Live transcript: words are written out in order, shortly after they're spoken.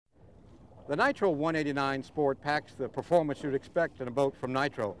The Nitro 189 Sport packs the performance you'd expect in a boat from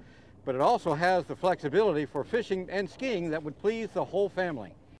Nitro, but it also has the flexibility for fishing and skiing that would please the whole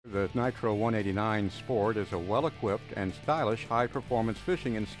family. The Nitro 189 Sport is a well-equipped and stylish high-performance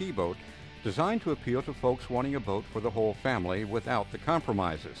fishing and ski boat designed to appeal to folks wanting a boat for the whole family without the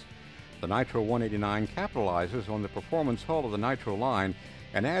compromises. The Nitro 189 capitalizes on the performance hull of the Nitro line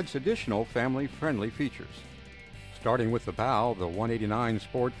and adds additional family-friendly features. Starting with the bow, the 189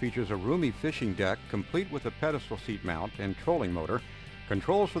 Sport features a roomy fishing deck complete with a pedestal seat mount and trolling motor.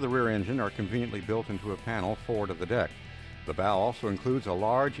 Controls for the rear engine are conveniently built into a panel forward of the deck. The bow also includes a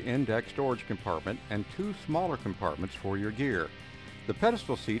large in-deck storage compartment and two smaller compartments for your gear. The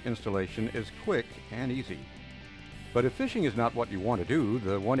pedestal seat installation is quick and easy. But if fishing is not what you want to do,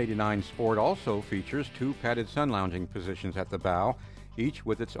 the 189 Sport also features two padded sun lounging positions at the bow, each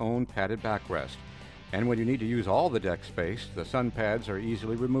with its own padded backrest. And when you need to use all the deck space, the sun pads are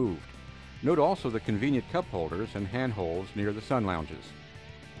easily removed. Note also the convenient cup holders and handholds near the sun lounges.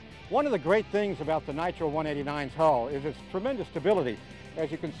 One of the great things about the Nitro 189's hull is its tremendous stability. As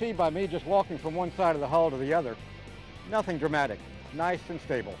you can see by me just walking from one side of the hull to the other, nothing dramatic, nice and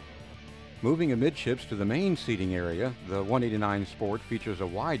stable. Moving amidships to the main seating area, the 189 Sport features a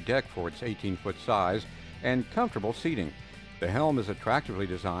wide deck for its 18-foot size and comfortable seating. The helm is attractively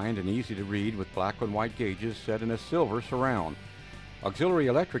designed and easy to read with black and white gauges set in a silver surround. Auxiliary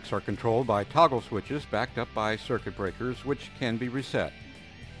electrics are controlled by toggle switches backed up by circuit breakers, which can be reset.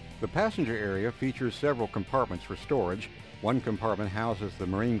 The passenger area features several compartments for storage. One compartment houses the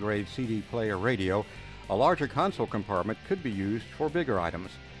marine-grade CD player radio. A larger console compartment could be used for bigger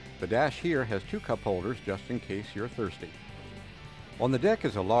items. The dash here has two cup holders just in case you're thirsty. On the deck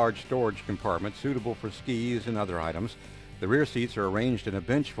is a large storage compartment suitable for skis and other items. The rear seats are arranged in a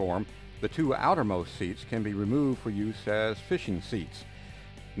bench form. The two outermost seats can be removed for use as fishing seats.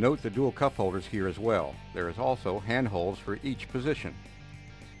 Note the dual cup holders here as well. There is also handholds for each position.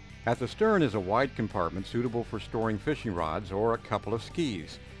 At the stern is a wide compartment suitable for storing fishing rods or a couple of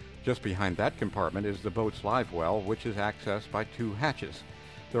skis. Just behind that compartment is the boat's live well, which is accessed by two hatches.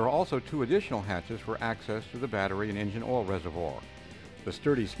 There are also two additional hatches for access to the battery and engine oil reservoir. The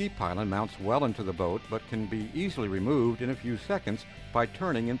sturdy ski pylon mounts well into the boat but can be easily removed in a few seconds by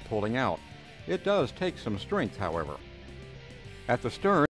turning and pulling out. It does take some strength, however. At the stern,